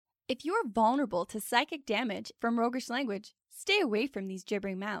If you're vulnerable to psychic damage from roguish language, stay away from these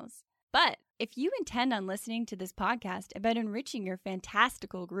gibbering mouths. But if you intend on listening to this podcast about enriching your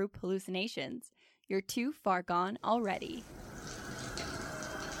fantastical group hallucinations, you're too far gone already.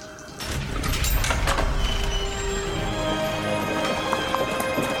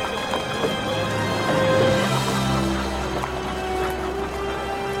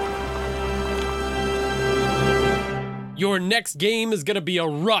 Your next game is going to be a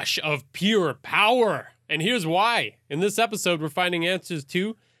rush of pure power. And here's why. In this episode, we're finding answers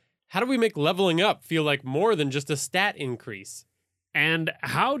to how do we make leveling up feel like more than just a stat increase? And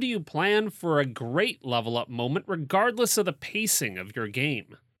how do you plan for a great level up moment regardless of the pacing of your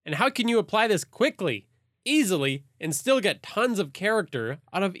game? And how can you apply this quickly, easily, and still get tons of character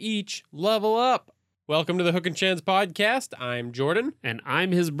out of each level up? Welcome to the Hook and Chance podcast. I'm Jordan. And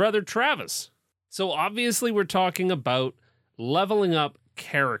I'm his brother Travis. So obviously we're talking about leveling up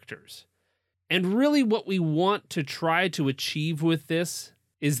characters. And really what we want to try to achieve with this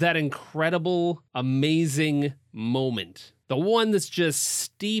is that incredible, amazing moment. The one that's just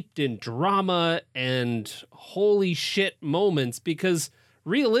steeped in drama and holy shit moments, because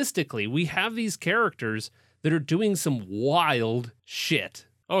realistically, we have these characters that are doing some wild shit.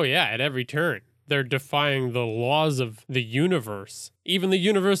 Oh yeah, at every turn. They're defying the laws of the universe, even the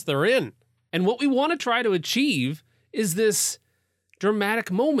universe they're in. And what we want to try to achieve is this dramatic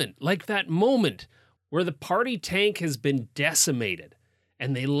moment, like that moment where the party tank has been decimated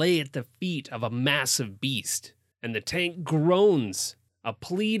and they lay at the feet of a massive beast. And the tank groans, a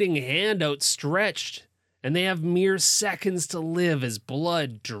pleading hand outstretched, and they have mere seconds to live as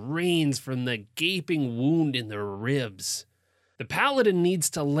blood drains from the gaping wound in their ribs. The paladin needs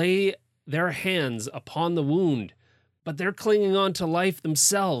to lay their hands upon the wound, but they're clinging on to life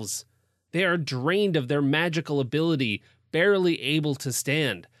themselves. They are drained of their magical ability, barely able to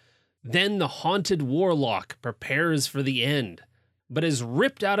stand. Then the haunted warlock prepares for the end, but is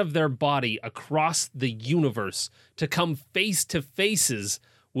ripped out of their body across the universe to come face to faces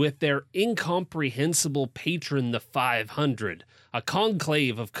with their incomprehensible patron, the 500, a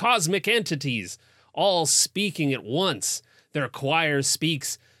conclave of cosmic entities, all speaking at once. Their choir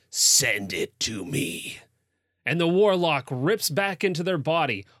speaks, "Send it to me." And the warlock rips back into their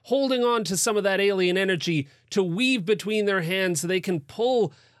body, holding on to some of that alien energy to weave between their hands so they can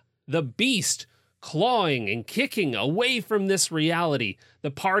pull the beast, clawing and kicking away from this reality.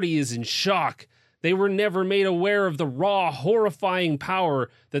 The party is in shock. They were never made aware of the raw, horrifying power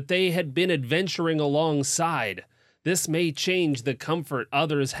that they had been adventuring alongside. This may change the comfort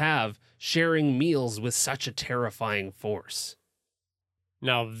others have sharing meals with such a terrifying force.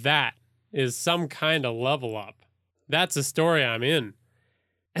 Now that is some kind of level up. That's a story I'm in.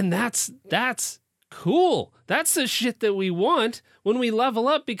 And that's cool. That's the shit that we want when we level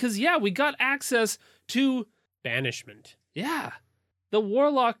up because, yeah, we got access to banishment. Yeah. The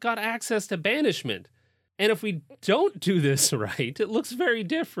warlock got access to banishment. And if we don't do this right, it looks very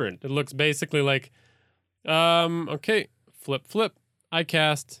different. It looks basically like, okay, flip. I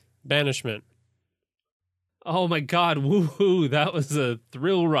cast banishment. Oh my god, woohoo, that was a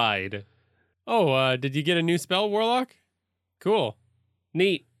thrill ride. Oh, did you get a new spell, Warlock? Cool.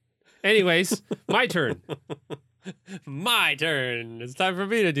 Neat. Anyways, my turn. My turn. It's time for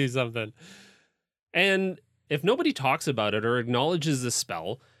me to do something. And if nobody talks about it or acknowledges the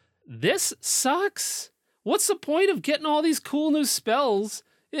spell, this sucks. What's the point of getting all these cool new spells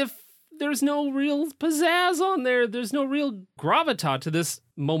if there's no real pizzazz on there? There's no real gravitas to this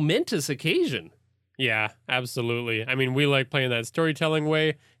momentous occasion. Yeah, absolutely. I mean, we like playing that storytelling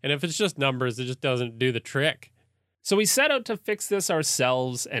way, and if it's just numbers, it just doesn't do the trick. So we set out to fix this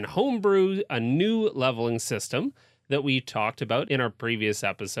ourselves and homebrew a new leveling system that we talked about in our previous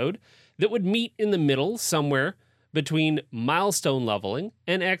episode that would meet in the middle somewhere between milestone leveling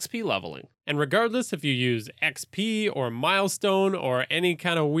and XP leveling. And regardless if you use XP or milestone or any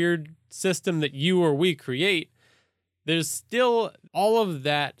kind of weird system that you or we create, there's still all of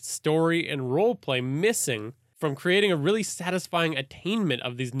that story and roleplay missing from creating a really satisfying attainment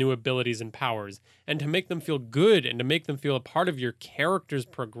of these new abilities and powers, and to make them feel good and to make them feel a part of your character's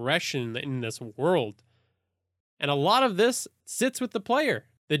progression in this world. And a lot of this sits with the player.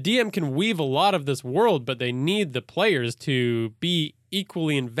 The DM can weave a lot of this world, but they need the players to be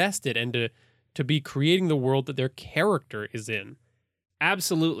equally invested and to be creating the world that their character is in.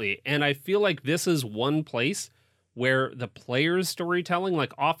 Absolutely. And I feel like this is one place where the players' storytelling,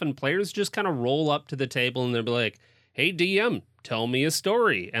 like often players just kind of roll up to the table and they'll be like, hey, DM, tell me a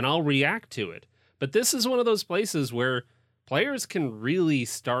story, and I'll react to it. But this is one of those places where players can really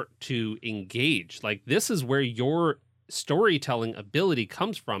start to engage. Like, this is where your storytelling ability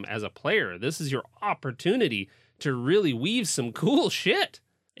comes from as a player. This is your opportunity to really weave some cool shit.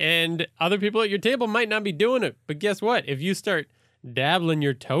 And other people at your table might not be doing it. But guess what? If you start dabbling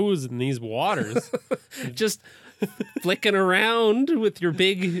your toes in these waters, just flicking around with your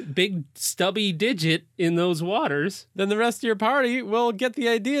big stubby digit in those waters, then the rest of your party will get the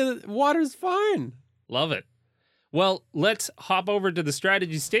idea that water's fine. Love it. Well, let's hop over to the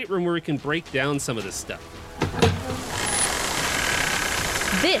strategy stateroom where we can break down some of this stuff.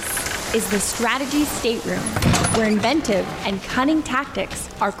 This is the strategy stateroom, where inventive and cunning tactics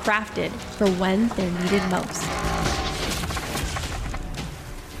are crafted for when they're needed most.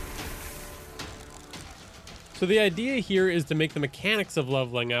 So the idea here is to make the mechanics of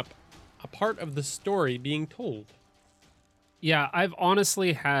leveling up a part of the story being told. Yeah, I've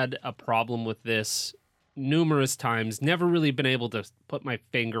honestly had a problem with this numerous times, never really been able to put my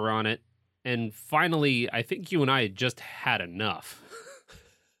finger on it. And finally, I think you and I just had enough.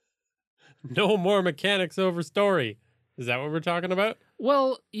 No more mechanics over story. Is that what we're talking about?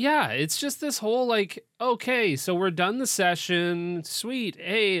 Well, yeah, it's just this whole like, okay, so we're done the session. Sweet.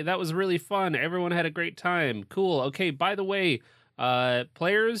 Hey, that was really fun. Everyone had a great time. Cool. Okay, by the way,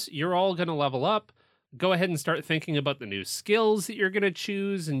 players, you're all going to level up. Go ahead and start thinking about the new skills that you're going to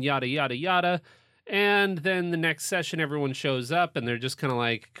choose and yada, yada, yada. And then the next session, everyone shows up and they're just kind of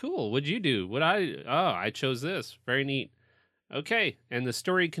like, cool, what'd you do? I chose this. Very neat. Okay. And the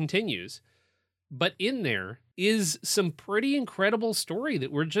story continues. But in there is some pretty incredible story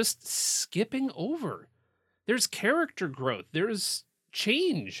that we're just skipping over. There's character growth. There's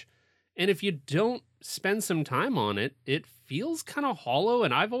change. And if you don't spend some time on it, it feels kind of hollow.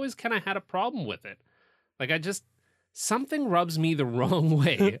 And I've always kind of had a problem with it. Like something rubs me the wrong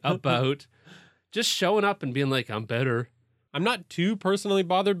way about just showing up and being like, I'm better. I'm not too personally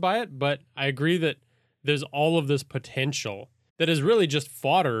bothered by it, but I agree that there's all of this potential that is really just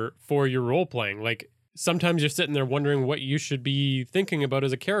fodder for your role playing. Like sometimes you're sitting there wondering what you should be thinking about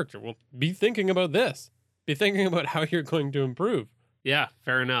as a character. Well, be thinking about this. Be thinking about how you're going to improve. Yeah,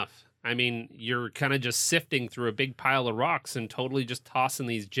 fair enough. I mean, you're kind of just sifting through a big pile of rocks and totally just tossing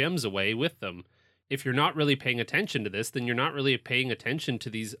these gems away with them. If you're not really paying attention to this, then you're not really paying attention to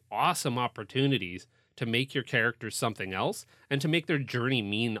these awesome opportunities to make your characters something else and to make their journey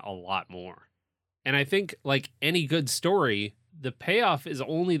mean a lot more. And I think, like any good story, the payoff is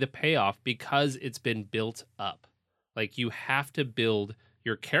only the payoff because it's been built up. Like you have to build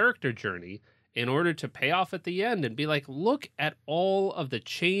your character journey in order to pay off at the end and be like, look at all of the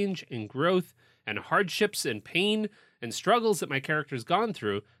change and growth and hardships and pain and struggles that my character's gone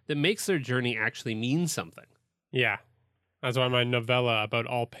through that makes their journey actually mean something. Yeah. That's why my novella about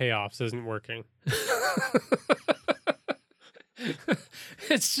all payoffs isn't working.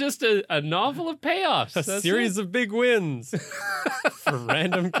 It's just a novel of payoffs. A series of big wins for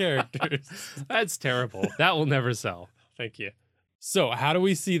random characters. That's terrible. That will never sell. Thank you. So how do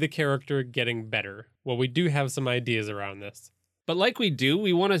we see the character getting better? Well, we do have some ideas around this. But like we do,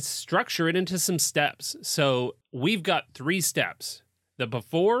 we want to structure it into some steps. So we've got 3 steps. The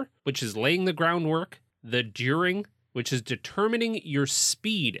before, which is laying the groundwork. The during, which is determining your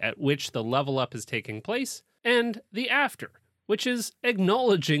speed at which the level up is taking place. And the after, which is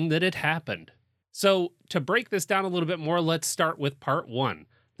acknowledging that it happened. So to break this down a little bit more, let's start with part 1,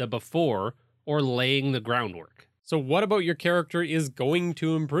 the before, or laying the groundwork. So what about your character is going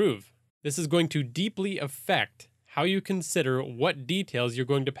to improve? This is going to deeply affect how you consider what details you're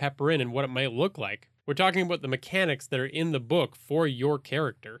going to pepper in and what it might look like. We're talking about the mechanics that are in the book for your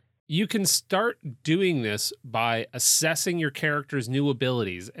character. You can start doing this by assessing your character's new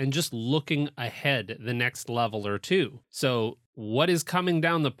abilities and just looking ahead the next level or two. So what is coming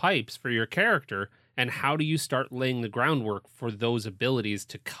down the pipes for your character, and how do you start laying the groundwork for those abilities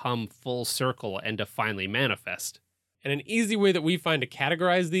to come full circle and to finally manifest? And an easy way that we find to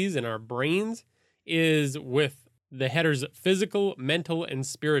categorize these in our brains is with the headers physical, mental, and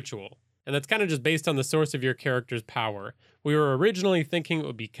spiritual. And that's kind of just based on the source of your character's power. We were originally thinking it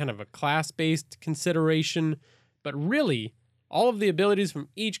would be kind of a class-based consideration, but really, all of the abilities from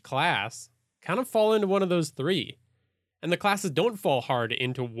each class kind of fall into one of those 3. And the classes don't fall hard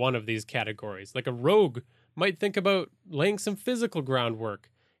into one of these categories. Like a rogue might think about laying some physical groundwork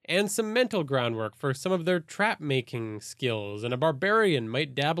and some mental groundwork for some of their trap-making skills, and a barbarian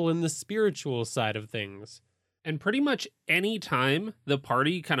might dabble in the spiritual side of things. And pretty much any time the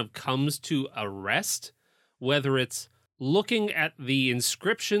party kind of comes to a rest, whether it's looking at the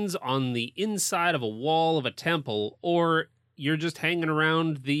inscriptions on the inside of a wall of a temple, or you're just hanging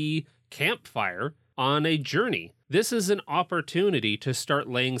around the campfire on a journey, this is an opportunity to start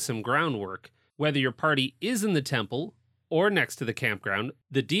laying some groundwork. Whether your party is in the temple or next to the campground,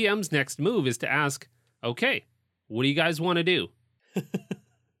 the DM's next move is to ask, okay, what do you guys want to do?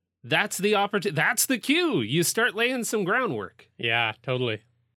 That's the opportunity. That's the cue. You start laying some groundwork. Yeah, totally.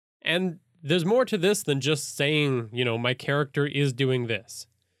 And there's more to this than just saying, my character is doing this.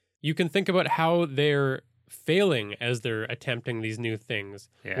 You can think about how they're failing as they're attempting these new things.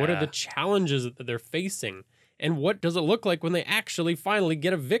 Yeah. What are the challenges that they're facing? And what does it look like when they actually finally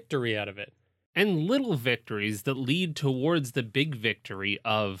get a victory out of it? And little victories that lead towards the big victory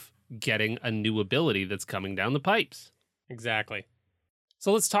of getting a new ability that's coming down the pipes. Exactly.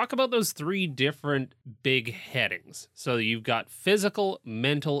 So let's talk about those 3 different big headings. So you've got physical,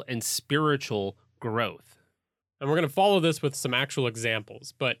 mental, and spiritual growth. And we're going to follow this with some actual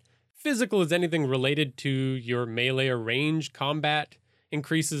examples. But physical is anything related to your melee or range combat,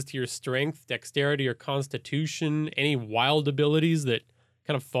 increases to your strength, dexterity, or constitution, any wild abilities that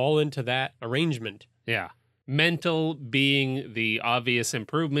kind of fall into that arrangement. Yeah. Mental being the obvious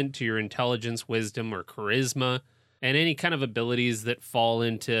improvement to your intelligence, wisdom, or charisma, and any kind of abilities that fall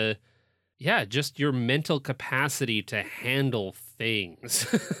into, just your mental capacity to handle things.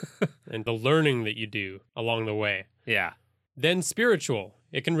 And the learning that you do along the way. Yeah. Then spiritual.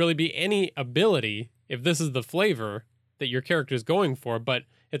 It can really be any ability, if this is the flavor that your character is going for, but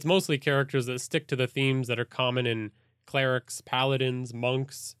it's mostly characters that stick to the themes that are common in clerics, paladins,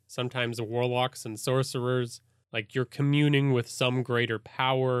 monks, sometimes warlocks and sorcerers. Like you're communing with some greater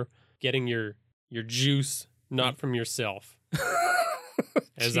power, getting your juice, not from yourself,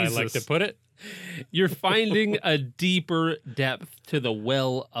 as I like to put it. You're finding a deeper depth to the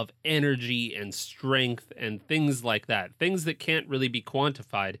well of energy and strength and things like that. Things that can't really be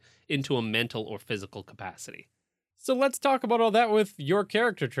quantified into a mental or physical capacity. So let's talk about all that with your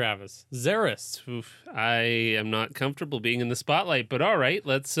character, Travis. Xeris. Oof, I am not comfortable being in the spotlight, but all right,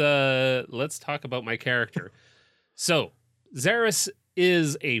 let's talk about my character. So, Xeris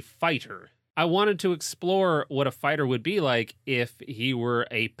is a fighter. I wanted to explore what a fighter would be like if he were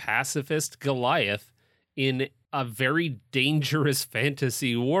a pacifist Goliath in a very dangerous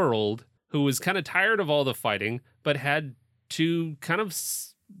fantasy world who was kind of tired of all the fighting, but had to kind of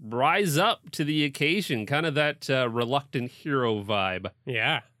rise up to the occasion, kind of that reluctant hero vibe.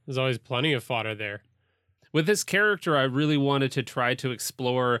 Yeah, there's always plenty of fodder there. With this character, I really wanted to try to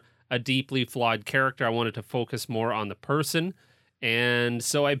explore a deeply flawed character. I wanted to focus more on the person. And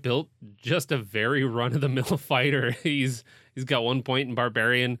so I built just a very run-of-the-mill fighter. He's got 1 point in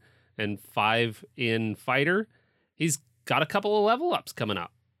Barbarian and 5 in Fighter. He's got a couple of level ups coming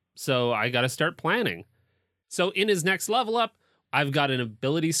up. So I got to start planning. So in his next level up, I've got an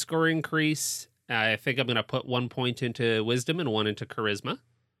ability score increase. I think I'm going to put 1 point into Wisdom and 1 into Charisma.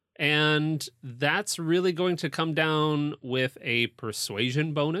 And that's really going to come down with a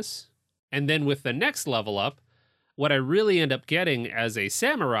Persuasion bonus. And then with the next level up, what I really end up getting as a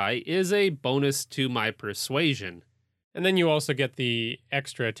samurai is a bonus to my persuasion. And then you also get the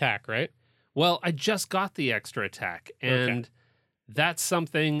extra attack, right? Well, I just got the extra attack, and that's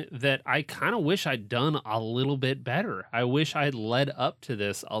something that I kind of wish I'd done a little bit better. I wish I'd led up to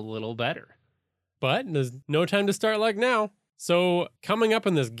this a little better. But there's no time to start like now. So coming up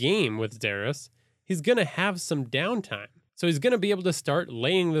in this game with Xeris, he's going to have some downtime. So he's going to be able to start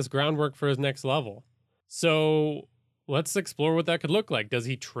laying this groundwork for his next level. So let's explore what that could look like. Does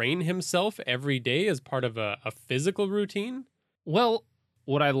he train himself every day as part of a physical routine? Well,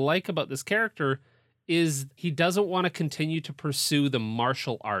 what I like about this character is he doesn't want to continue to pursue the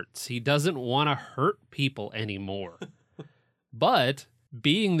martial arts. He doesn't want to hurt people anymore. But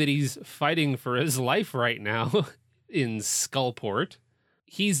being that he's fighting for his life right now in Skullport,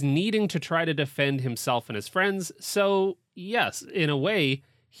 he's needing to try to defend himself and his friends. So yes, in a way,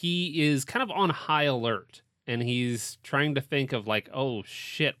 he is kind of on high alert, and he's trying to think of like, oh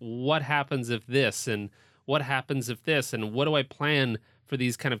shit, what happens if this, and what happens if this, and what do I plan for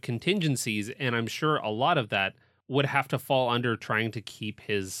these kind of contingencies? And I'm sure a lot of that would have to fall under trying to keep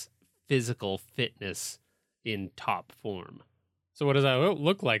his physical fitness in top form. So what does that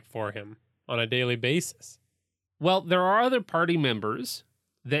look like for him on a daily basis? Well, there are other party members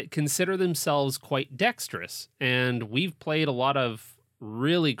that consider themselves quite dexterous, and we've played a lot of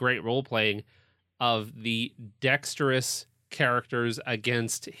really great role-playing of the dexterous characters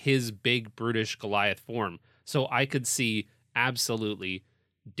against his big, brutish Goliath form. So I could see absolutely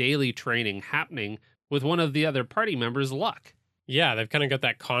daily training happening with one of the other party members' luck. Yeah, they've kind of got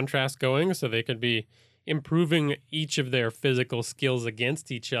that contrast going, so they could be improving each of their physical skills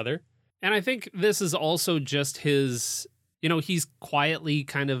against each other. And I think this is also just his, he's quietly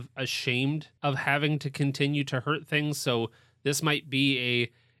kind of ashamed of having to continue to hurt things. So this might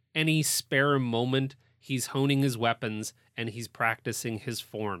be any spare moment he's honing his weapons and he's practicing his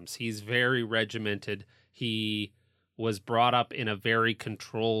forms. He's very regimented. He was brought up in a very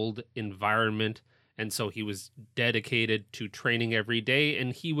controlled environment, and so he was dedicated to training every day,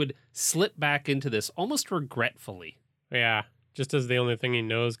 and he would slip back into this almost regretfully. Yeah, just as the only thing he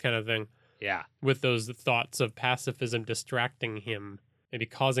knows kind of thing. Yeah. With those thoughts of pacifism distracting him, maybe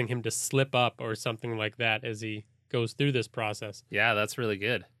causing him to slip up or something like that as he goes through this process. Yeah, that's really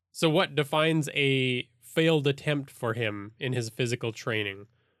good. So what defines a failed attempt for him in his physical training?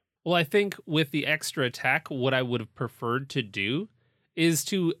 Well, I think with the extra attack, what I would have preferred to do is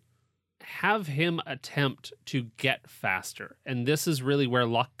to have him attempt to get faster. And this is really where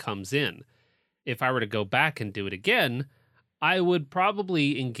luck comes in. If I were to go back and do it again, I would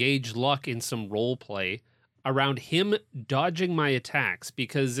probably engage luck in some role play around him dodging my attacks,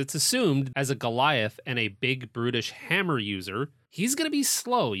 because it's assumed as a Goliath and a big brutish hammer user, he's going to be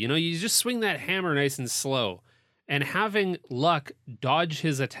slow. You know, you just swing that hammer nice and slow. And having luck dodge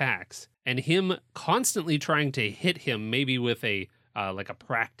his attacks and him constantly trying to hit him, maybe with a like a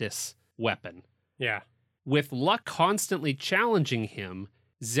practice weapon. Yeah. With luck constantly challenging him,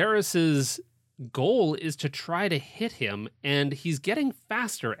 Xerxes' goal is to try to hit him, and he's getting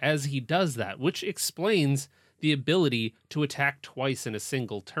faster as he does that, which explains the ability to attack twice in a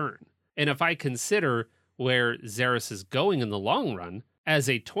single turn. And if I consider where Xerxes is going in the long run, as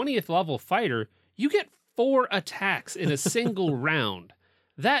a 20th level fighter, you get 4 attacks in a single round.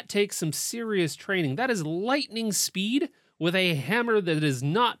 That takes some serious training. That is lightning speed with a hammer that is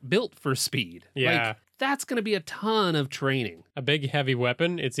not built for speed. Yeah. Like, that's going to be a ton of training. A big heavy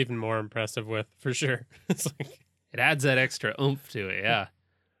weapon, it's even more impressive with, for sure. It's like, it adds that extra oomph to it, yeah.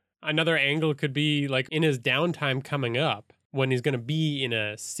 Another angle could be like in his downtime coming up, when he's going to be in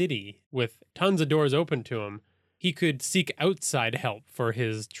a city with tons of doors open to him, he could seek outside help for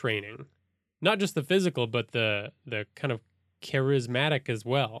his training. Not just the physical, but the kind of charismatic as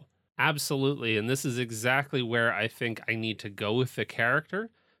well. Absolutely. And this is exactly where I think I need to go with the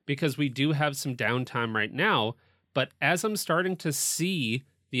character, because we do have some downtime right now. But as I'm starting to see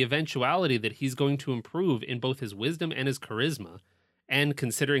the eventuality that he's going to improve in both his wisdom and his charisma, and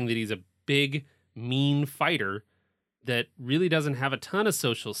considering that he's a big, mean fighter that really doesn't have a ton of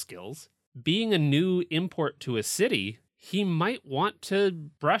social skills, being a new import to a city, he might want to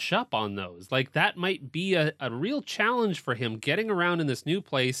brush up on those. Like, that might be a real challenge for him getting around in this new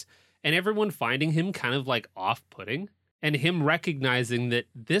place and everyone finding him kind of like off-putting, and him recognizing that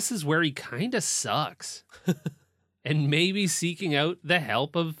this is where he kind of sucks and maybe seeking out the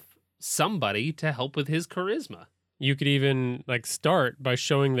help of somebody to help with his charisma. You could even like start by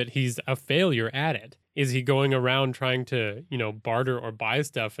showing that he's a failure at it. Is he going around trying to, barter or buy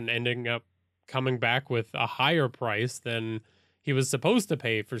stuff and ending up coming back with a higher price than he was supposed to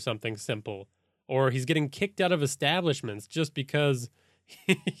pay for something simple? Or he's getting kicked out of establishments just because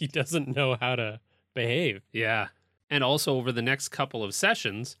he doesn't know how to behave. Yeah. And also over the next couple of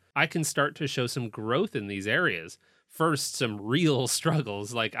sessions, I can start to show some growth in these areas. First, some real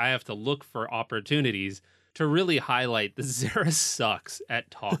struggles, like I have to look for opportunities to really highlight that Xerxes sucks at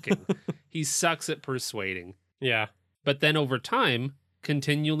talking. He sucks at persuading. Yeah. But then over time,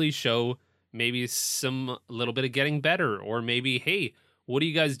 continually show maybe a little bit of getting better, or maybe, hey, what are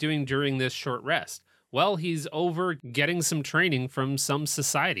you guys doing during this short rest? Well, he's over getting some training from some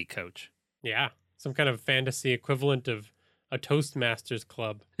society coach. Yeah. Some kind of fantasy equivalent of a Toastmasters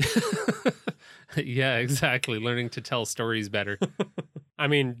club. Yeah, exactly. Learning to tell stories better. I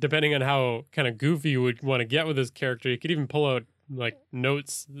mean, depending on how kind of goofy you would want to get with his character, you could even pull out like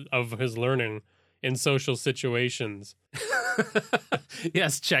notes of his learning in social situations.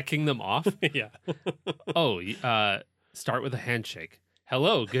 Yes, checking them off. Yeah. Start with a handshake.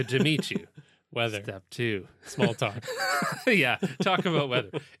 Hello, good to meet you. Weather. Step 2. Small talk. Yeah, talk about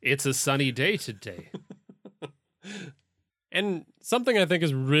weather. It's a sunny day today. And something I think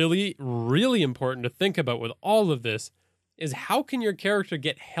is really, really important to think about with all of this is how can your character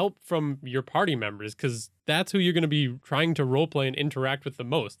get help from your party members? Because that's who you're going to be trying to roleplay and interact with the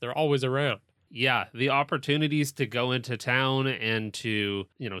most. They're always around. Yeah, the opportunities to go into town and to,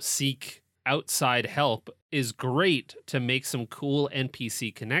 seek outside help is great to make some cool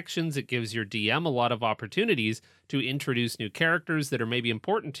NPC connections. It gives your DM a lot of opportunities to introduce new characters that are maybe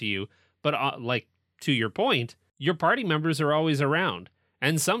important to you. But to your point, your party members are always around.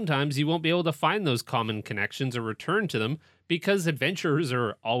 And sometimes you won't be able to find those common connections or return to them because adventurers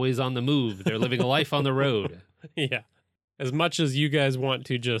are always on the move. They're living a life on the road. Yeah. As much as you guys want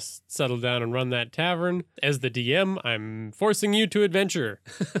to just settle down and run that tavern, as the DM, I'm forcing you to adventure.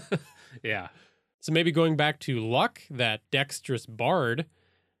 Yeah. So maybe going back to Luck, that dexterous bard,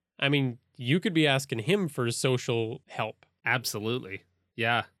 I mean, you could be asking him for social help. Absolutely.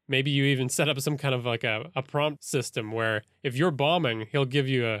 Yeah. Maybe you even set up some kind of like a prompt system where if you're bombing, he'll give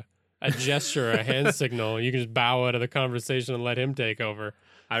you a gesture, a hand signal. You can just bow out of the conversation and let him take over.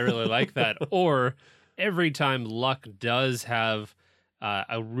 I really like that. Or every time Luck does have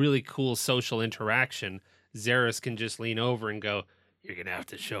a really cool social interaction, Xeris can just lean over and go, "You're going to have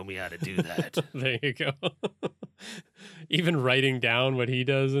to show me how to do that." There you go. Even writing down what he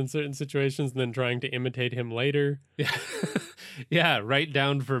does in certain situations and then trying to imitate him later. Yeah, write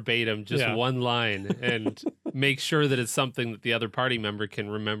down verbatim just Yeah. one line and make sure that it's something that the other party member can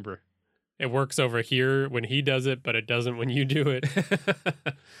remember. It works over here when he does it, but it doesn't when you do it.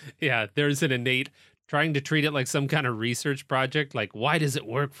 Yeah, there's an innate trying to treat it like some kind of research project. Like, why does it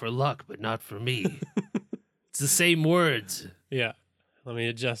work for Luck but not for me? It's the same words. Yeah. Let me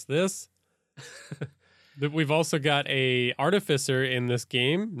adjust this. We've also got a artificer in this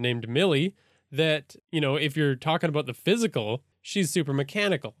game named Millie that, if you're talking about the physical, she's super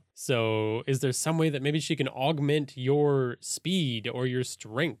mechanical. So is there some way that maybe she can augment your speed or your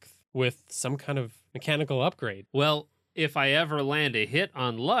strength with some kind of mechanical upgrade? Well, if I ever land a hit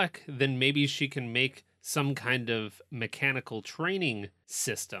on Luck, then maybe she can make some kind of mechanical training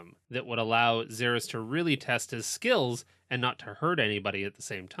system that would allow Xeris to really test his skills and not to hurt anybody at the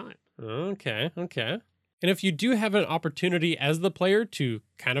same time. Okay. And if you do have an opportunity as the player to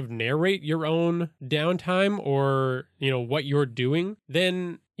kind of narrate your own downtime or, what you're doing,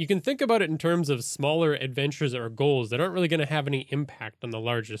 then you can think about it in terms of smaller adventures or goals that aren't really going to have any impact on the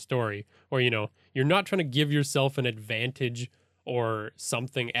larger story. Or, you're not trying to give yourself an advantage or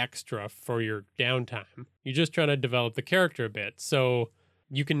something extra for your downtime. You're just trying to develop the character a bit. So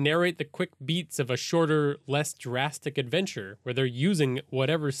you can narrate the quick beats of a shorter, less drastic adventure where they're using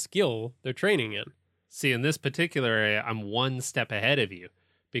whatever skill they're training in. See, in this particular area, I'm one step ahead of you,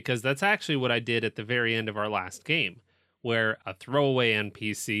 because that's actually what I did at the very end of our last game, where a throwaway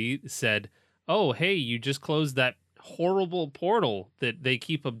NPC said, "Oh, hey, you just closed that horrible portal that they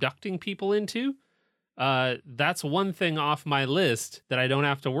keep abducting people into? That's one thing off my list that I don't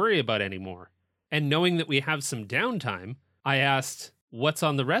have to worry about anymore." And knowing that we have some downtime, I asked, "What's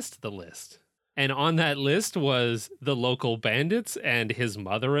on the rest of the list?" And on that list was the local bandits and his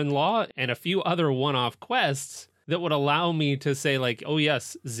mother-in-law and a few other one-off quests that would allow me to say, like, oh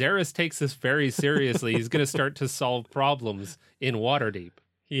yes, Xeris takes this very seriously. He's going to start to solve problems in Waterdeep.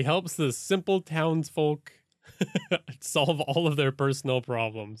 He helps the simple townsfolk solve all of their personal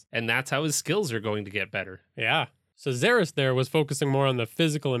problems. And that's how his skills are going to get better. Yeah. So Xeris there was focusing more on the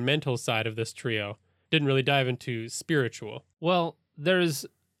physical and mental side of this trio. Didn't really dive into spiritual. Well, there's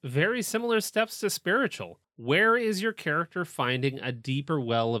very similar steps to spiritual. Where is your character finding a deeper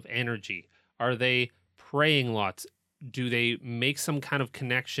well of energy? Are they praying lots? Do they make some kind of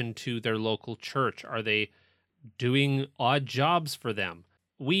connection to their local church? Are they doing odd jobs for them?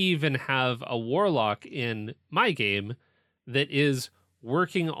 We even have a warlock in my game that is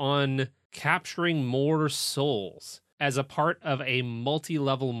working on capturing more souls as a part of a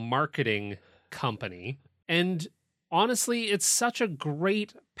multi-level marketing company. And honestly, it's such a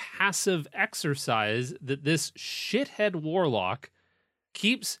great passive exercise that this shithead warlock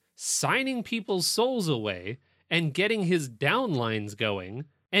keeps signing people's souls away and getting his downlines going.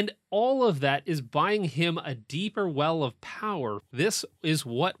 And all of that is buying him a deeper well of power. This is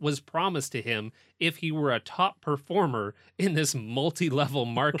what was promised to him if he were a top performer in this multi-level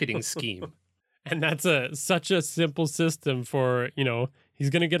marketing scheme. And that's such a simple system for, he's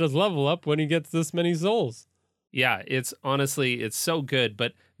going to get his level up when he gets this many souls. Yeah, it's so good,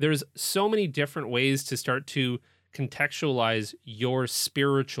 but there's so many different ways to start to contextualize your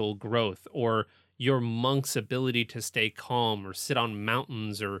spiritual growth or your monk's ability to stay calm or sit on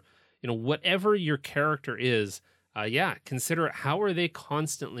mountains or, whatever your character is. Consider how are they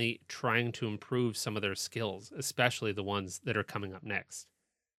constantly trying to improve some of their skills, especially the ones that are coming up next.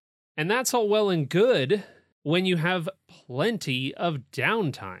 And that's all well and good when you have plenty of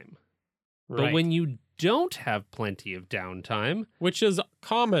downtime. Right. But when you don't have plenty of downtime, which is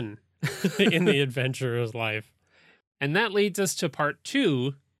common in the adventurer's life. And that leads us to part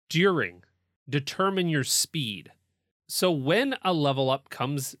 2, during. Determine your speed. So when a level up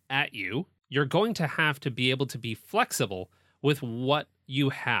comes at you, you're going to have to be able to be flexible with what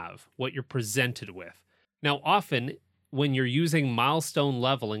you have, what you're presented with. Now, often when you're using milestone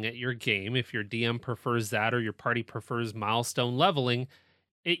leveling at your game, if your DM prefers that or your party prefers milestone leveling,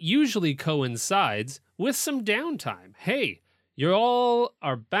 it usually coincides with some downtime. Hey, you all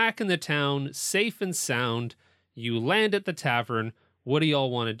are back in the town, safe and sound. You land at the tavern. What do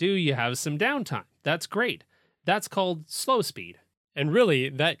y'all want to do? You have some downtime. That's great. That's called slow speed. And really,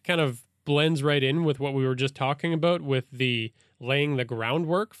 that kind of blends right in with what we were just talking about with the laying the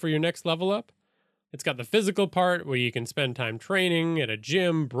groundwork for your next level up. It's got the physical part where you can spend time training at a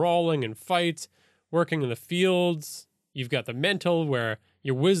gym, brawling in fights, working in the fields. You've got the mental where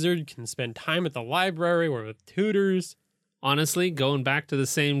your wizard can spend time at the library or with tutors. Honestly, going back to the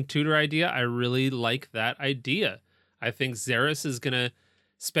same tutor idea, I really like that idea. I think Xeris is going to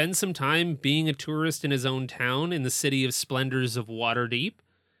spend some time being a tourist in his own town in the city of splendors of Waterdeep.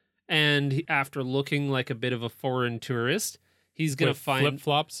 And after looking like a bit of a foreign tourist, he's going to find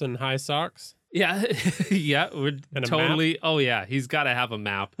flip-flops and high socks. Yeah, yeah, would And a totally. Oh yeah, he's got to have a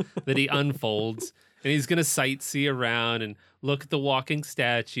map that he unfolds, and he's gonna sightsee around and look at the walking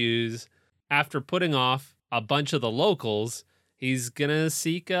statues. After putting off a bunch of the locals, he's gonna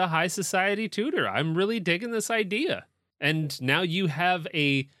seek a high society tutor. I'm really digging this idea. And now you have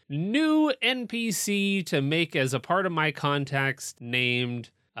a new NPC to make as a part of my contacts named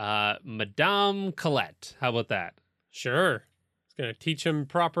Madame Colette. How about that? Sure. It's going to teach him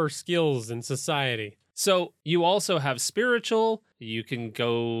proper skills in society. So you also have spiritual. You can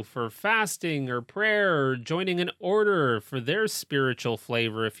go for fasting or prayer or joining an order for their spiritual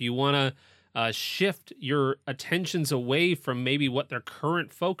flavor if you want to shift your attentions away from maybe what their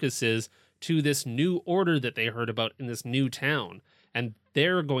current focus is to this new order that they heard about in this new town. And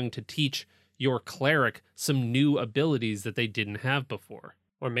they're going to teach your cleric some new abilities that they didn't have before.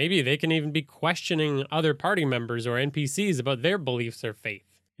 Or maybe they can even be questioning other party members or NPCs about their beliefs or faith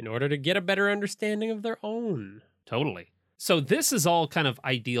in order to get a better understanding of their own. Totally. So this is all kind of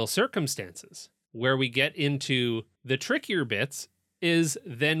ideal circumstances. Where we get into the trickier bits is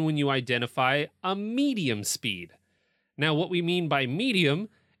then when you identify a medium speed. Now, what we mean by medium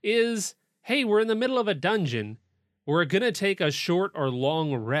is, hey, we're in the middle of a dungeon. We're going to take a short or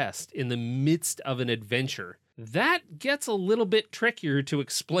long rest in the midst of an adventure. That gets a little bit trickier to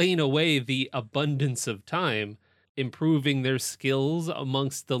explain away the abundance of time, improving their skills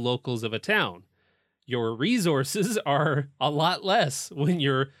amongst the locals of a town. Your resources are a lot less when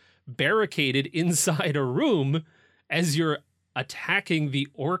you're barricaded inside a room as you're attacking the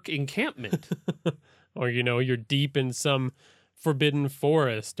orc encampment. Or, you're deep in some forbidden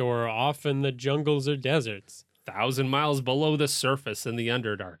forest or off in the jungles or deserts. 1,000 miles below the surface in the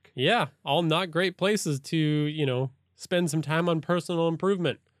Underdark. Yeah, all not great places to, spend some time on personal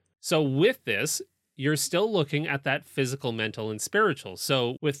improvement. So with this, you're still looking at that physical, mental, and spiritual.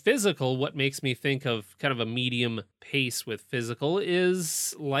 So with physical, what makes me think of kind of a medium pace with physical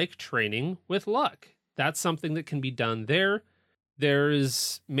is like training with luck. That's something that can be done there.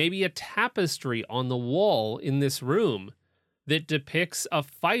 There's maybe a tapestry on the wall in this room that depicts a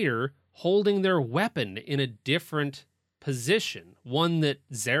fighter holding their weapon in a different position, one that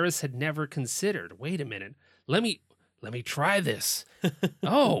Xeris had never considered. Wait a minute. Let me try this.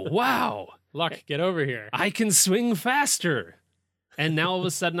 Oh, wow. Luck, get over here. I can swing faster. And now all of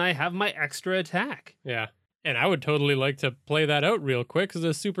a sudden I have my extra attack. Yeah. And I would totally like to play that out real quick because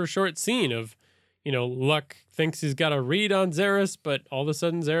it's a super short scene of, Luck thinks he's got a read on Xeris, but all of a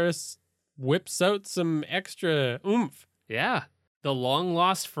sudden Xeris whips out some extra oomph. Yeah. The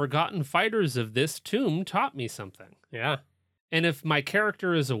long-lost forgotten fighters of this tomb taught me something. Yeah. And if my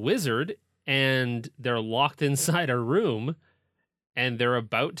character is a wizard and they're locked inside a room and they're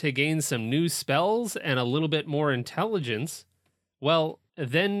about to gain some new spells and a little bit more intelligence, well,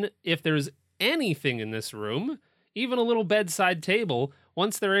 then if there's anything in this room, even a little bedside table,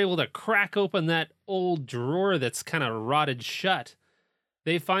 once they're able to crack open that old drawer that's kind of rotted shut,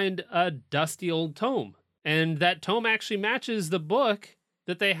 they find a dusty old tome. And that tome actually matches the book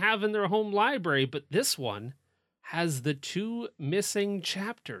that they have in their home library, but this one has the 2 missing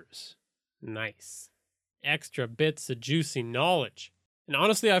chapters. Nice. Extra bits of juicy knowledge. And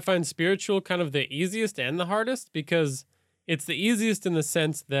honestly, I find spiritual kind of the easiest and the hardest because it's the easiest in the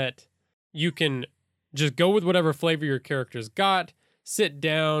sense that you can just go with whatever flavor your character's got, sit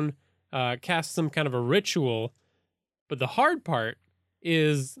down, cast some kind of a ritual. But the hard part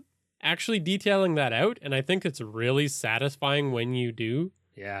is actually detailing that out, and I think it's really satisfying when you do.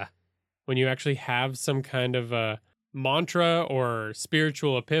 Yeah. When you actually have some kind of a mantra or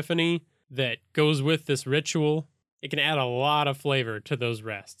spiritual epiphany that goes with this ritual, it can add a lot of flavor to those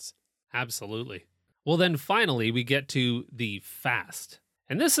rests. Absolutely. Well, then finally we get to the fast.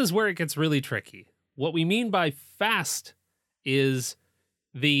 And this is where it gets really tricky. What we mean by fast is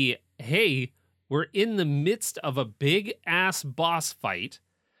hey, we're in the midst of a big-ass boss fight.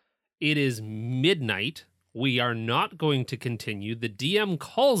 It is midnight. We are not going to continue. The DM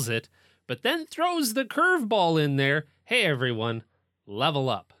calls it, but then throws the curveball in there. Hey, everyone, level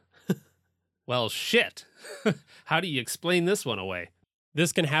up. Well, shit. How do you explain this one away?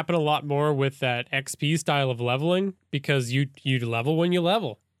 This can happen a lot more with that XP style of leveling because you level when you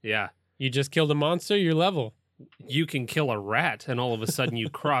level. Yeah. You just killed a monster, you level. You can kill a rat and all of a sudden you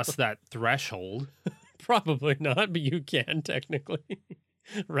cross that threshold. Probably not, but you can technically.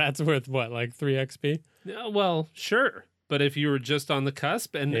 Rat's worth what, like 3 XP? Yeah, well, sure. But if you were just on the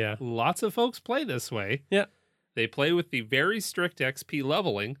cusp, and lots of folks play this way. Yeah. They play with the very strict XP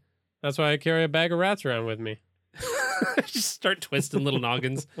leveling. That's why I carry a bag of rats around with me. Just start twisting little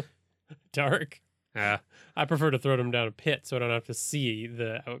noggins. Dark. Yeah. I prefer to throw them down a pit so I don't have to see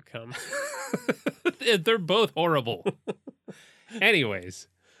the outcome. They're both horrible. Anyways,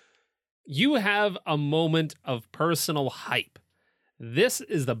 you have a moment of personal hype. This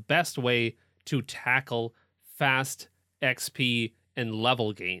is the best way to tackle fast XP and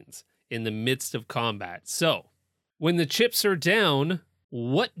level gains in the midst of combat. So, when the chips are down,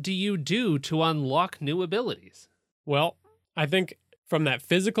 what do you do to unlock new abilities? Well, I think from that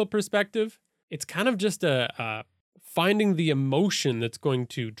physical perspective, it's kind of just finding the emotion that's going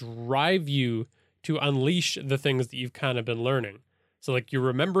to drive you to unleash the things that you've kind of been learning. So like you're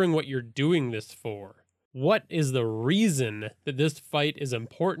remembering what you're doing this for. What is the reason that this fight is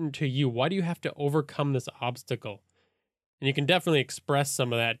important to you? Why do you have to overcome this obstacle? And you can definitely express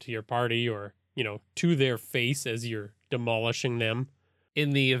some of that to your party or, to their face as you're demolishing them.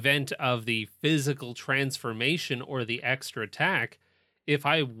 In the event of the physical transformation or the extra attack, if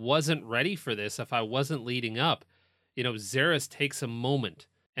I wasn't ready for this, if I wasn't leading up, Xeris takes a moment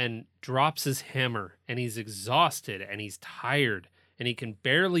and drops his hammer and he's exhausted and he's tired and he can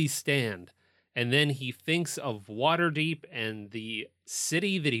barely stand. And then he thinks of Waterdeep and the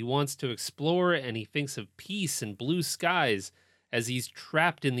city that he wants to explore, and he thinks of peace and blue skies as he's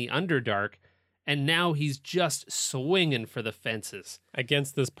trapped in the Underdark, and now he's just swinging for the fences.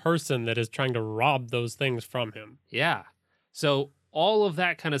 Against this person that is trying to rob those things from him. Yeah. So all of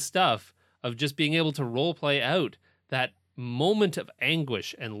that kind of stuff of just being able to roleplay out that moment of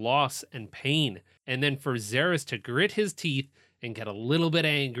anguish and loss and pain, and then for Xeris to grit his teeth and get a little bit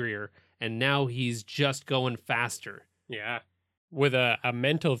angrier, and now he's just going faster. Yeah. With a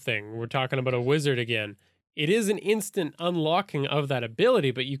mental thing, we're talking about a wizard again. It is an instant unlocking of that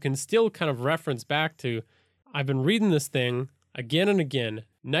ability, but you can still kind of reference back to, I've been reading this thing again and again,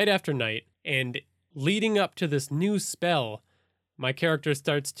 night after night, and leading up to this new spell, my character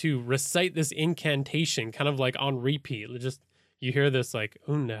starts to recite this incantation, kind of like on repeat. You hear this like,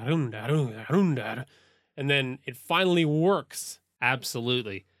 unda, unda, unda, unda, and then it finally works.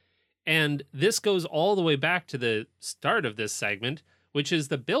 Absolutely. And this goes all the way back to the start of this segment, which is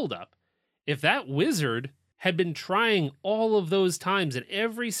the buildup. If that wizard had been trying all of those times at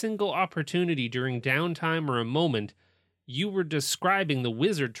every single opportunity during downtime or a moment, you were describing the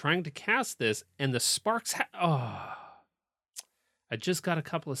wizard trying to cast this, and the sparks I just got a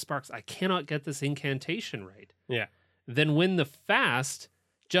couple of sparks. I cannot get this incantation right. Yeah. Then when the fast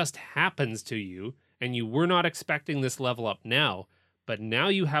just happens to you, and you were not expecting this level up now, but now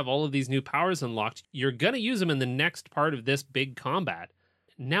you have all of these new powers unlocked, you're going to use them in the next part of this big combat.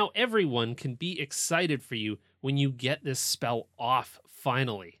 Now everyone can be excited for you when you get this spell off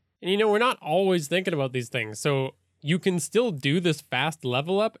finally. And we're not always thinking about these things. So you can still do this fast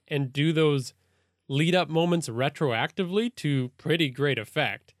level up and do those lead up moments retroactively to pretty great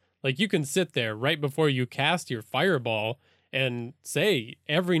effect. Like you can sit there right before you cast your fireball and say,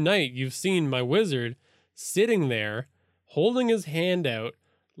 every night you've seen my wizard sitting there holding his hand out,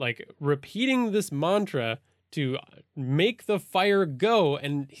 like repeating this mantra to make the fire go,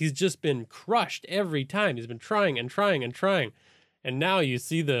 and he's just been crushed every time. He's been trying and trying and trying. And now you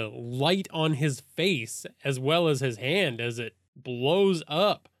see the light on his face as well as his hand as it blows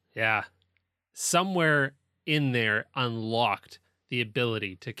up. Yeah. Somewhere in there unlocked the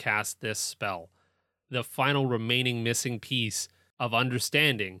ability to cast this spell. The final remaining missing piece of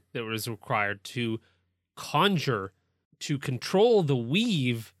understanding that was required to conjure, to control the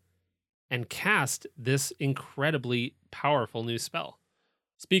weave, and cast this incredibly powerful new spell.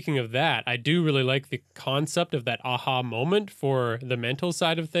 Speaking of that, I do really like the concept of that aha moment for the mental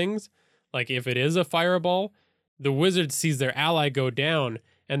side of things. Like if it is a fireball, the wizard sees their ally go down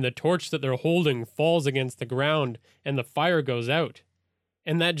and the torch that they're holding falls against the ground and the fire goes out.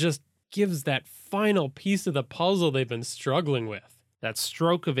 And that just gives that final piece of the puzzle they've been struggling with. That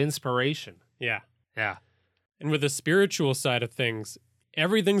stroke of inspiration. Yeah. Yeah. And with the spiritual side of things,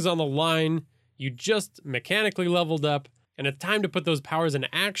 everything's on the line. You just mechanically leveled up, and it's time to put those powers in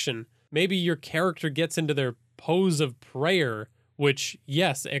action. Maybe your character gets into their pose of prayer, which,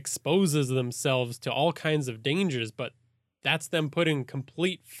 yes, exposes themselves to all kinds of dangers, but that's them putting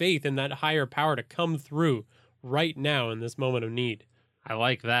complete faith in that higher power to come through right now in this moment of need. I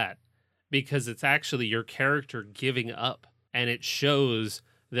like that because it's actually your character giving up, and it shows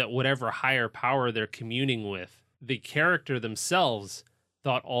that whatever higher power they're communing with, the character themselves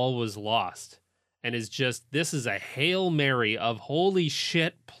thought all was lost and is just, this is a Hail Mary of holy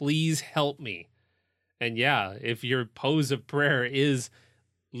shit, please help me. And yeah, if your pose of prayer is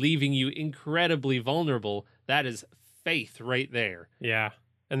leaving you incredibly vulnerable, that is faith right there. Yeah.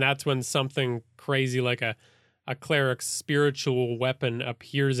 And that's when something crazy like a cleric's spiritual weapon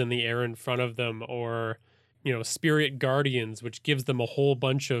appears in the air in front of them, or, spirit guardians, which gives them a whole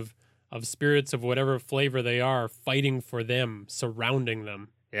bunch of spirits of whatever flavor they are fighting for them, surrounding them.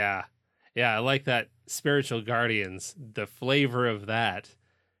 Yeah. Yeah, I like that. Spiritual guardians, the flavor of that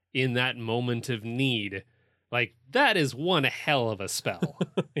in that moment of need. Like, that is one hell of a spell.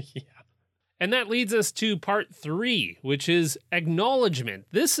 Yeah. And that leads us to part 3, which is acknowledgement.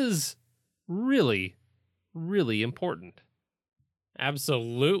 This is really, really important.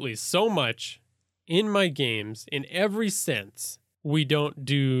 Absolutely. So much in my games, in every sense, we don't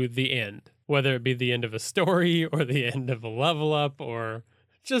do the end, whether it be the end of a story or the end of a level up or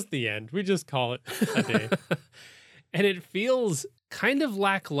just the end. We just call it a day. And it feels kind of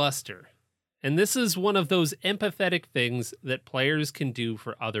lackluster. And this is one of those empathetic things that players can do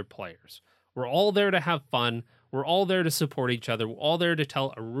for other players. We're all there to have fun. We're all there to support each other. We're all there to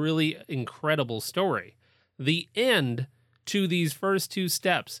tell a really incredible story. The end to these first 2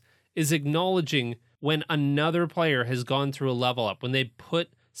 steps is acknowledging when another player has gone through a level up, when they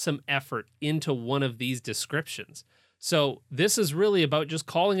put some effort into one of these descriptions. So this is really about just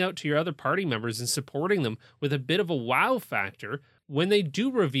calling out to your other party members and supporting them with a bit of a wow factor when they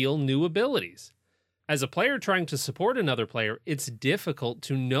do reveal new abilities. As a player trying to support another player, it's difficult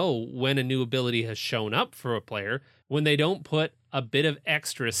to know when a new ability has shown up for a player when they don't put a bit of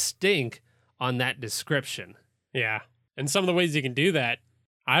extra stink on that description. Yeah. And some of the ways you can do that,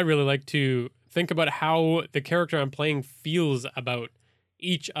 I really like to think about how the character I'm playing feels about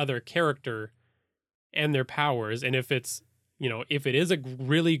each other character and their powers. And if it's, if it is a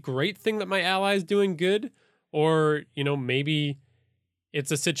really great thing that my ally is doing good, or, maybe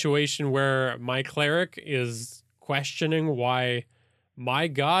it's a situation where my cleric is questioning why my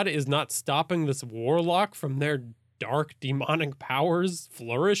god is not stopping this warlock from their dark demonic powers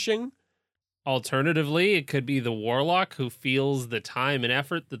flourishing. Alternatively, it could be the warlock who feels the time and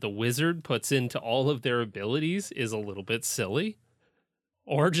effort that the wizard puts into all of their abilities is a little bit silly.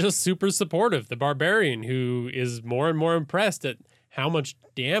 Or just super supportive, the barbarian who is more and more impressed at how much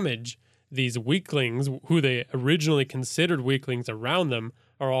damage these weaklings, who they originally considered weaklings around them,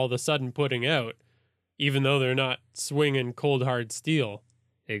 are all of a sudden putting out, even though they're not swinging cold hard steel.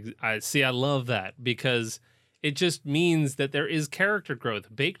 I love that, because it just means that there is character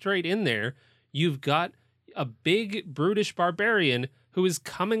growth baked right in there. You've got a big brutish barbarian who is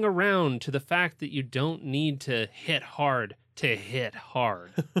coming around to the fact that you don't need to hit hard to hit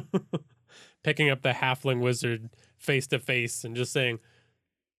hard. Picking up the halfling wizard face to face and just saying,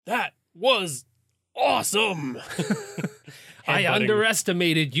 "That was awesome." I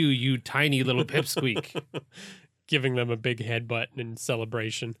underestimated you, you tiny little pipsqueak. Giving them a big headbutt in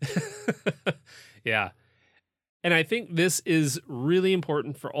celebration. Yeah. And I think this is really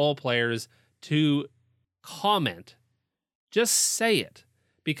important for all players to comment. Just say it,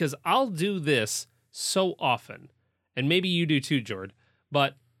 because I'll do this so often. And maybe you do too, Jord.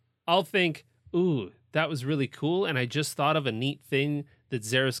 But I'll think, ooh, that was really cool. And I just thought of a neat thing that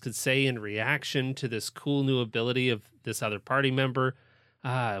Xeris could say in reaction to this cool new ability of this other party member.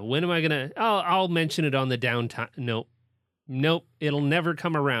 When am I going to... I'll mention it on the downtime. Nope. It'll never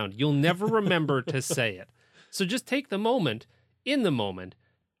come around. You'll never remember to say it. So just take the moment, in the moment,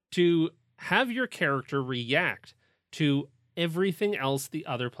 to have your character react to everything else the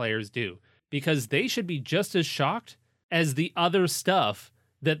other players do. Because they should be just as shocked as the other stuff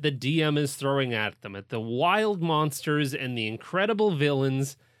that the DM is throwing at them, at the wild monsters and the incredible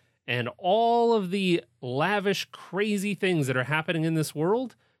villains and all of the lavish, crazy things that are happening in this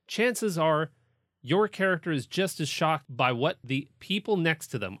world. Chances are your character is just as shocked by what the people next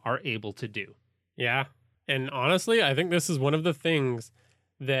to them are able to do. Yeah. And honestly, I think this is one of the things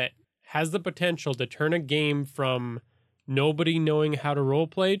that has the potential to turn a game from nobody knowing how to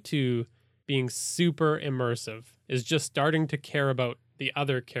roleplay to being super immersive, is just starting to care about the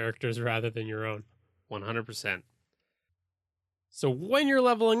other characters rather than your own. 100%. So when you're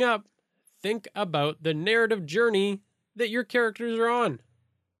leveling up, think about the narrative journey that your characters are on.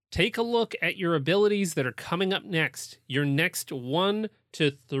 Take a look at your abilities that are coming up next, your next 1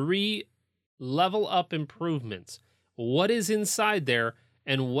 to 3 level up improvements. What is inside there,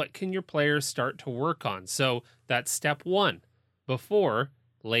 and what can your players start to work on? So that's step 1. before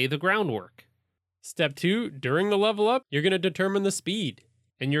lay the groundwork. Step 2, during the level up, you're going to determine the speed.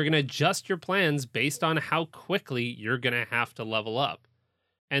 And you're going to adjust your plans based on how quickly you're going to have to level up.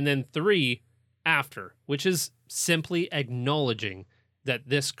 And then 3, after, which is simply acknowledging that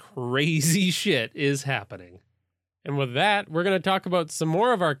this crazy shit is happening. And with that, we're going to talk about some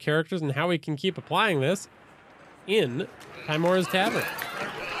more of our characters and how we can keep applying this in Timora's Tavern.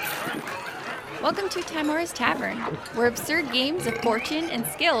 Welcome to Timora's Tavern, where absurd games of fortune and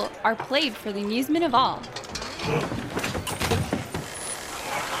skill are played for the amusement of all.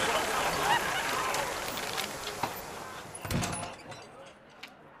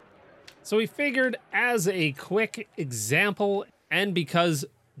 So we figured, as a quick example, and because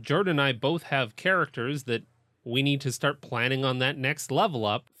Jordan and I both have characters that we need to start planning on that next level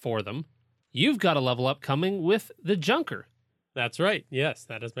up for them, you've got a level up coming with the Junker. That's right. Yes,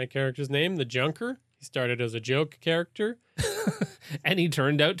 that is my character's name, the Junker. He started as a joke character. And he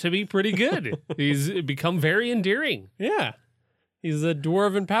turned out to be pretty good. He's become very endearing. Yeah. He's a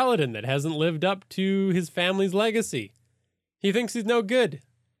dwarven paladin that hasn't lived up to his family's legacy. He thinks he's no good.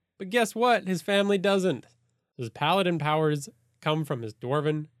 But guess what? His family doesn't. His paladin powers come from his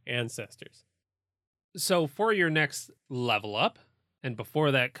dwarven ancestors. So for your next level up, and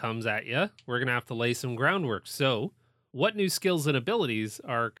before that comes at you, we're going to have to lay some groundwork. So what new skills and abilities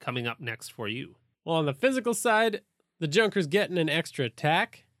are coming up next for you? Well, on the physical side, the Junker's getting an extra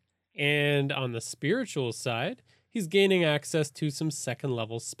attack. And on the spiritual side, he's gaining access to some second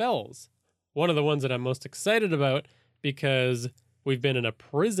level spells. One of the ones that I'm most excited about because we've been in a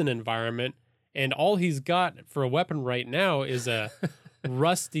prison environment and all he's got for a weapon right now is a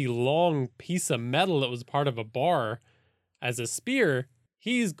rusty long piece of metal that was part of a bar. As a spear,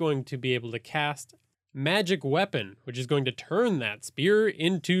 he's going to be able to cast Magic Weapon, which is going to turn that spear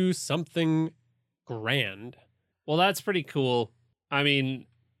into something grand. Well, that's pretty cool. I mean,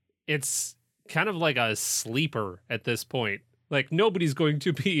 it's kind of like a sleeper at this point. Like, nobody's going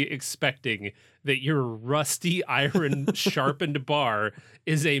to be expecting that your rusty iron sharpened bar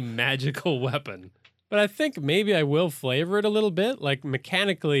is a magical weapon. But I think maybe I will flavor it a little bit. Like,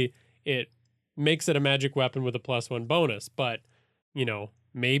 mechanically, it makes it a magic weapon with a +1 bonus. But, you know,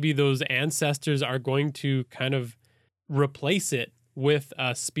 maybe those ancestors are going to kind of replace it with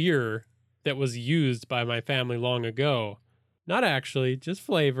a spear that was used by my family long ago. Not actually, just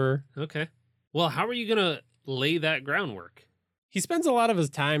flavor. Okay. Well, how are you going to lay that groundwork? He spends a lot of his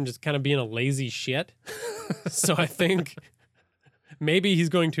time just kind of being a lazy shit. So I think maybe he's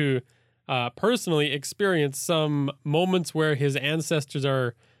going to personally experience some moments where his ancestors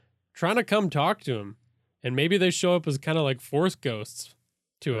are trying to come talk to him. And maybe they show up as kind of like force ghosts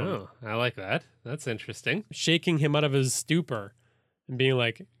to him. Oh, I like that. That's interesting. Shaking him out of his stupor and being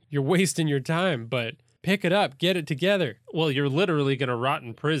like, you're wasting your time, but pick it up, get it together. Well, you're literally going to rot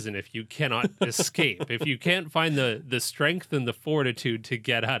in prison if you cannot escape, if you can't find the strength and the fortitude to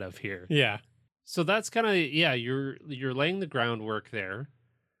get out of here. Yeah. So that's kind of, yeah, you're laying the groundwork there.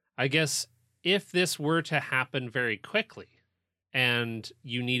 I guess if this were to happen very quickly and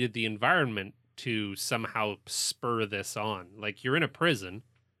you needed the environment to somehow spur this on, like you're in a prison.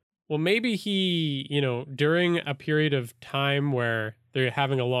 Well, maybe he, you know, during a period of time where they're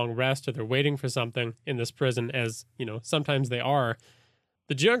having a long rest or they're waiting for something in this prison, as, you know, sometimes they are,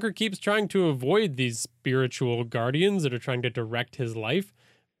 the Junker keeps trying to avoid these spiritual guardians that are trying to direct his life,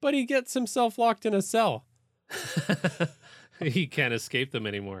 but he gets himself locked in a cell. He can't escape them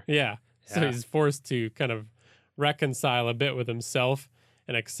anymore. Yeah. So he's forced to kind of reconcile a bit with himself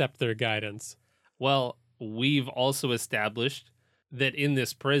and accept their guidance. Well, we've also established that in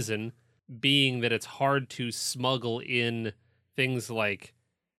this prison, being that it's hard to smuggle in things like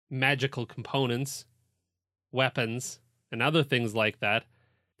magical components, weapons, and other things like that,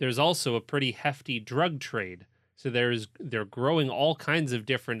 there's also a pretty hefty drug trade. So they're growing all kinds of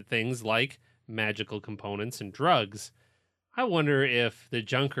different things like magical components and drugs. I wonder if the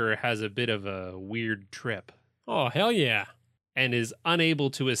Junker has a bit of a weird trip. Oh, hell yeah. And is unable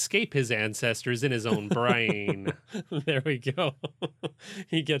to escape his ancestors in his own brain. There we go.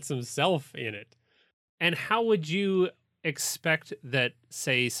 He gets himself in it. And how would you expect that,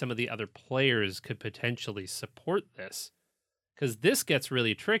 say, some of the other players could potentially support this? Because this gets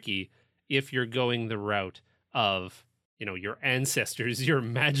really tricky if you're going the route of, you know, your ancestors, your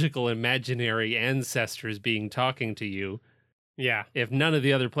magical imaginary ancestors talking to you. Yeah. If none of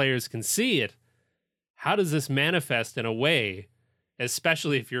the other players can see it, how does this manifest in a way,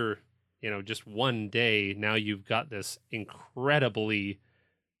 especially if you're, you know, just one day, now you've got this incredibly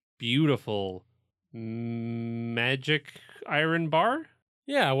beautiful magic iron bar?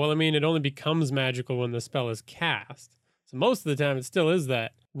 Yeah, well, I mean, it only becomes magical when the spell is cast. So most of the time, it still is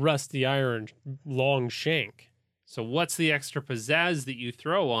that rusty iron long shank. So what's the extra pizzazz that you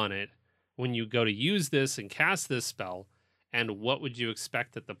throw on it when you go to use this and cast this spell? And what would you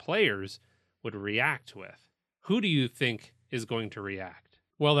expect that the players would react with? Who do you think is going to react?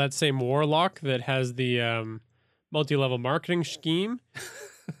 Well, that same warlock that has the multi-level marketing scheme,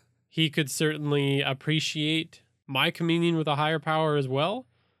 he could certainly appreciate my communion with a higher power as well.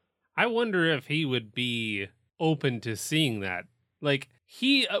 I wonder if he would be open to seeing that. Like,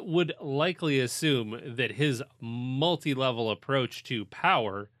 he would likely assume that his multi-level approach to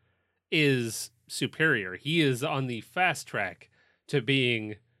power is superior. He is on the fast track to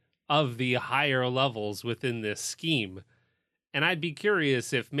being of the higher levels within this scheme. And I'd be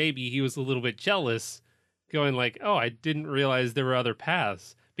curious if maybe he was a little bit jealous, going like, oh, I didn't realize there were other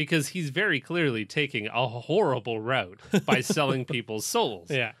paths. Because he's very clearly taking a horrible route by selling people's souls.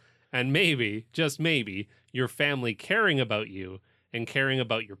 Yeah. And maybe, just maybe, your family caring about you and caring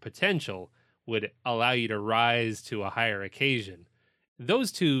about your potential would allow you to rise to a higher occasion.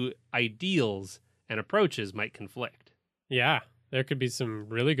 Those two ideals and approaches might conflict. Yeah, there could be some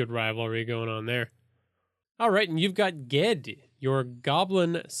really good rivalry going on there. All right, and you've got Ged, your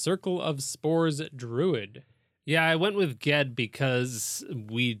Goblin Circle of Spores druid. Yeah, I went with Ged because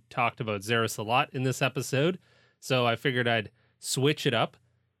we talked about Xeris a lot in this episode, so I figured I'd switch it up.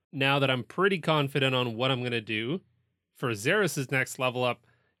 Now that I'm pretty confident on what I'm going to do, for Xeris' next level up,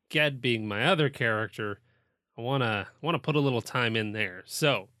 Ged being my other character, I want to put a little time in there.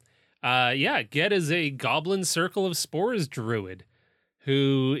 So, Ged is a Goblin Circle of Spores druid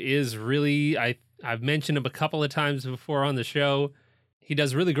who is really, I've mentioned him a couple of times before on the show. He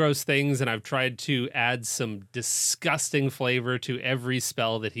does really gross things, and I've tried to add some disgusting flavor to every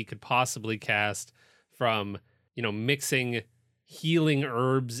spell that he could possibly cast, from, mixing healing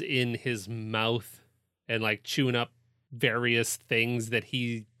herbs in his mouth and like chewing up various things that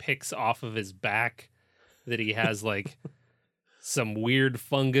he picks off of his back, that he has like some weird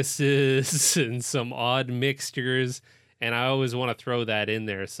funguses and some odd mixtures. And I always want to throw that in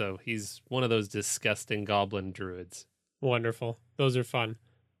there. So he's one of those disgusting goblin druids. Wonderful. Those are fun.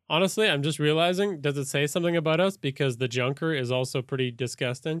 Honestly, I'm just realizing, does it say something about us? Because the Junker is also pretty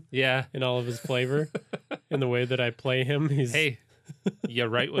disgusting. Yeah. In all of his flavor. In the way that I play him. Hey, you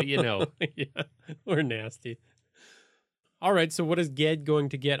write what you know. Yeah, we're nasty. All right, so what is Ged going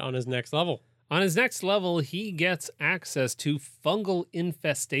to get on his next level? On his next level, he gets access to Fungal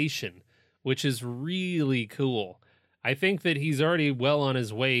Infestation, which is really cool. I think that he's already well on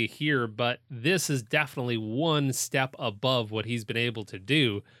his way here, but this is definitely one step above what he's been able to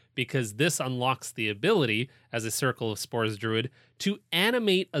do, because this unlocks the ability, as a Circle of Spores druid, to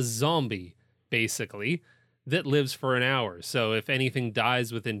animate a zombie, basically, that lives for an hour. So if anything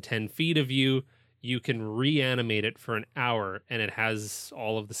dies within 10 feet of you, you can reanimate it for an hour, and it has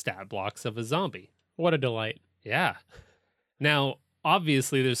all of the stat blocks of a zombie. What a delight. Yeah. Now,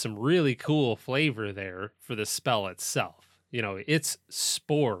 obviously, there's some really cool flavor there for the spell itself. It's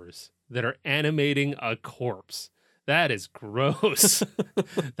spores that are animating a corpse. That is gross.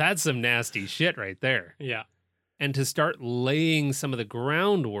 That's some nasty shit right there. Yeah. And to start laying some of the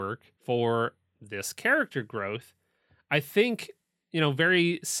groundwork for this character growth, I think,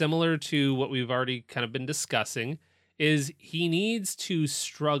 very similar to what we've already kind of been discussing, is he needs to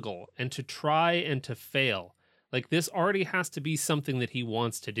struggle and to try and to fail. Like, this already has to be something that he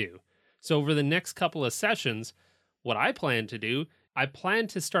wants to do. So over the next couple of sessions, what I plan to do, I plan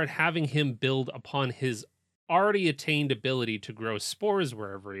to start having him build upon his already attained ability to grow spores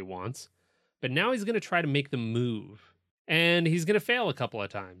wherever he wants. But now he's going to try to make them move. And he's going to fail a couple of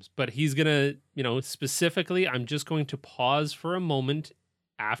times. But he's going to, specifically, I'm just going to pause for a moment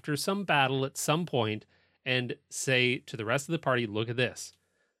after some battle at some point and say to the rest of the party, look at this.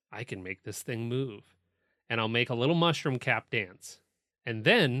 I can make this thing move. And I'll make a little mushroom cap dance. And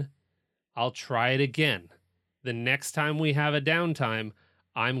then I'll try it again. The next time we have a downtime,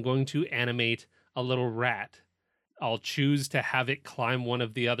 I'm going to animate a little rat. I'll choose to have it climb one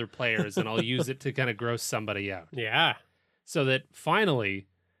of the other players, and I'll use it to kind of gross somebody out. Yeah. So that finally,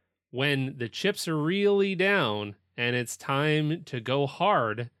 when the chips are really down and it's time to go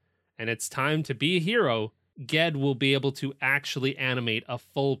hard and it's time to be a hero, Ged will be able to actually animate a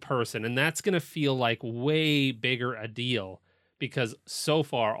full person. And that's going to feel like way bigger a deal, because so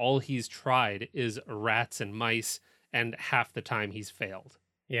far all he's tried is rats and mice, and half the time he's failed.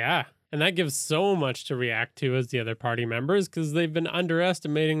 Yeah. And that gives so much to react to as the other party members, because they've been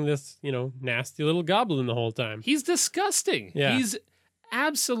underestimating this, nasty little goblin the whole time. He's disgusting. Yeah. He's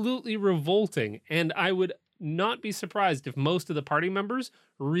absolutely revolting. And I would not be surprised if most of the party members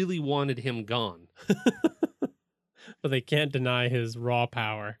really wanted him gone. But they can't deny his raw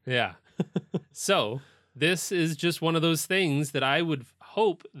power. Yeah. So this is just one of those things that I would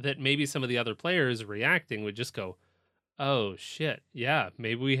hope that maybe some of the other players reacting would just go, oh, shit. Yeah,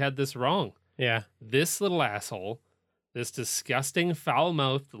 maybe we had this wrong. Yeah. This little asshole, this disgusting,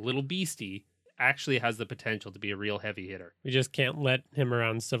 foul-mouthed little beastie actually has the potential to be a real heavy hitter. We just can't let him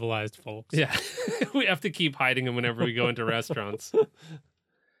around civilized folks. Yeah. We have to keep hiding him whenever we go into restaurants.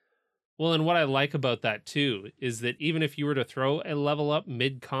 Well, and what I like about that, too, is that even if you were to throw a level up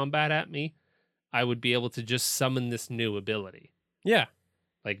mid-combat at me, I would be able to just summon this new ability. Yeah.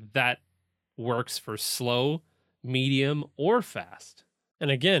 Like, that works for slow, medium, or fast. And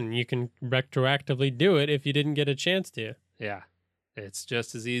again, you can retroactively do it if you didn't get a chance to. Yeah. It's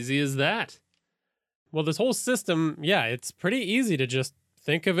just as easy as that. Well, this whole system, yeah, it's pretty easy to just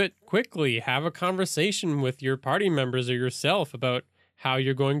think of it quickly. Have a conversation with your party members or yourself about how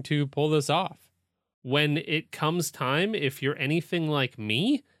you're going to pull this off. When it comes time, if you're anything like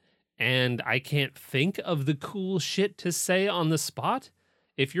me, and I can't think of the cool shit to say on the spot,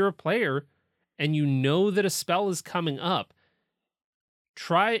 if you're a player and you know that a spell is coming up,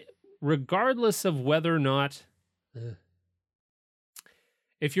 try, regardless of whether or not...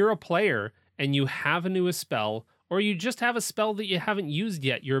 If you're a player and you have a new spell, or you just have a spell that you haven't used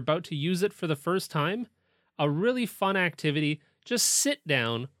yet, you're about to use it for the first time, a really fun activity, just sit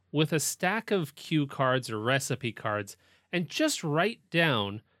down with a stack of cue cards or recipe cards and just write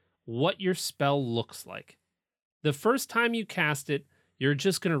down what your spell looks like. The first time you cast it, you're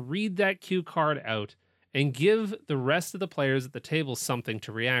just going to read that cue card out and give the rest of the players at the table something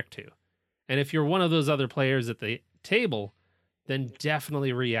to react to. And if you're one of those other players at the table, then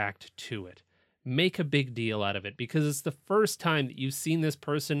definitely react to it. Make a big deal out of it because it's the first time that you've seen this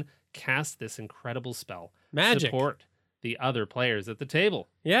person cast this incredible spell. Magic. Support the other players at the table.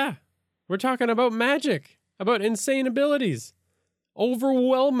 Yeah. We're talking about magic, about insane abilities,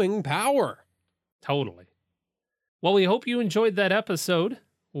 overwhelming power. Totally. Well, we hope you enjoyed that episode.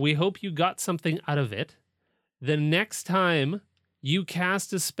 We hope you got something out of it. The next time you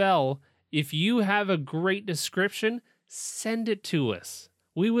cast a spell, if you have a great description, send it to us.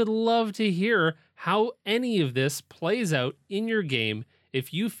 We would love to hear how any of this plays out in your game.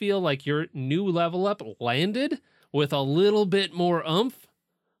 If you feel like your new level up landed with a little bit more oomph,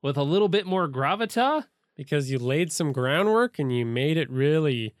 with a little bit more gravitas. Because you laid some groundwork and you made it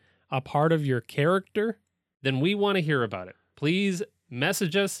really a part of your character. Then we want to hear about it. Please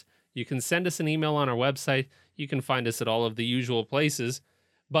message us. You can send us an email on our website. You can find us at all of the usual places.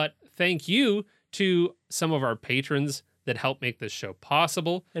 But thank you to some of our patrons that help make this show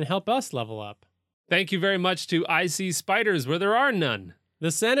possible. And help us level up. Thank you very much to I See Spiders Where There Are None,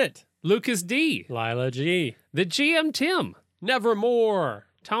 The Senate, Lucas D, Lila G, the GM Tim, Nevermore,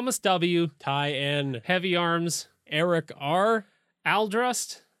 Thomas W, Ty N, Heavy Arms, Eric R,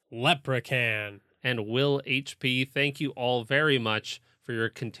 Aldrust, Leprechaun, and Will HP. Thank you all very much for your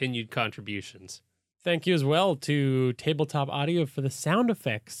continued contributions. Thank you as well to Tabletop Audio for the sound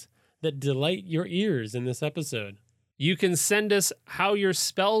effects that delight your ears in this episode. You can send us how your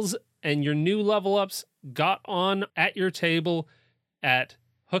spells and your new level ups got on at your table at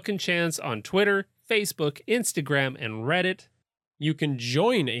Hook and Chance on Twitter, Facebook, Instagram, and Reddit. You can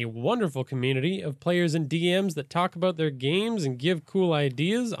join a wonderful community of players and DMs that talk about their games and give cool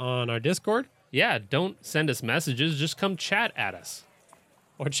ideas on our Discord. Yeah, don't send us messages, just come chat at us.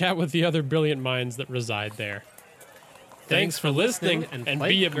 Or chat with the other brilliant minds that reside there. Thanks for listening and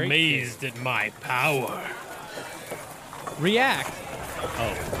be amazed at my power. React.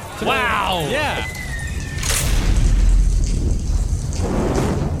 Oh. Wow! Yeah.